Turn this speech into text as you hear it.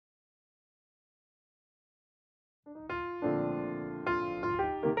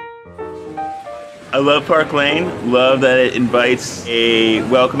I love Park Lane. Love that it invites a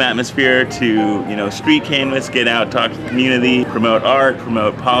welcome atmosphere to, you know, street canvas, get out, talk to the community, promote art,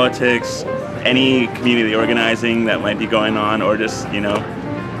 promote politics, any community organizing that might be going on, or just, you know,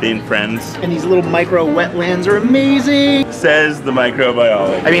 being friends. And these little micro wetlands are amazing, says the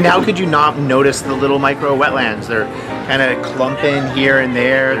microbiologist. I mean, how could you not notice the little micro wetlands? They're kind of clumping here and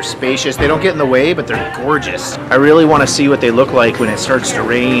there. They're spacious. They don't get in the way, but they're gorgeous. I really want to see what they look like when it starts to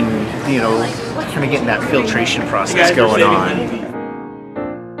rain, you know, kind of getting that filtration process going on.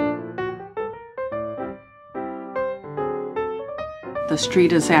 The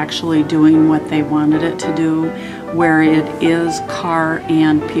street is actually doing what they wanted it to do, where it is car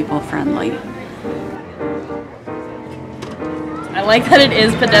and people friendly. I like that it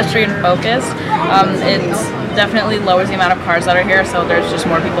is pedestrian focused. It definitely lowers the amount of cars that are here, so there's just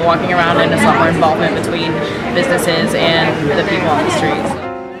more people walking around and it's a lot more involvement between businesses and the people on the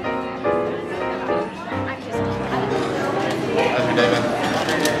streets.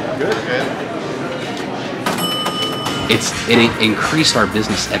 It increased our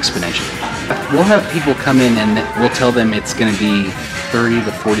business exponentially. We'll have people come in and we'll tell them it's going to be 30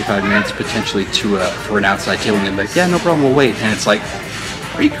 to 45 minutes potentially for an outside table, and they're like, yeah, no problem, we'll wait. And it's like,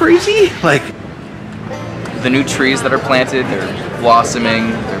 are you crazy? Like, the new trees that are planted, they're blossoming,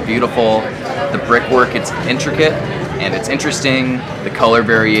 they're beautiful. The brickwork, it's intricate and it's interesting. The color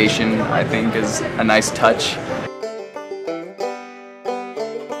variation, I think, is a nice touch.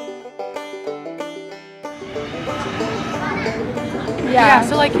 Yeah,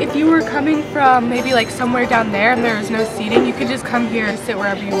 so like if you were coming from maybe like somewhere down there and there was no seating, you could just come here and sit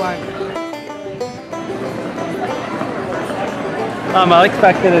wherever you want. I like the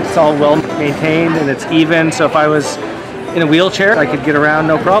fact that it's all well maintained and it's even, so if I was in a wheelchair, I could get around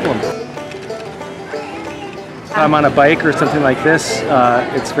no problem. If I'm on a bike or something like this,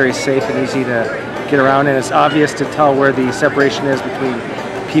 it's very safe and easy to get around, and it's obvious to tell where the separation is between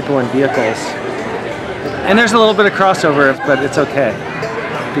people and vehicles. And there's a little bit of crossover, but it's okay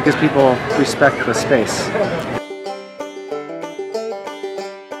because people respect the space.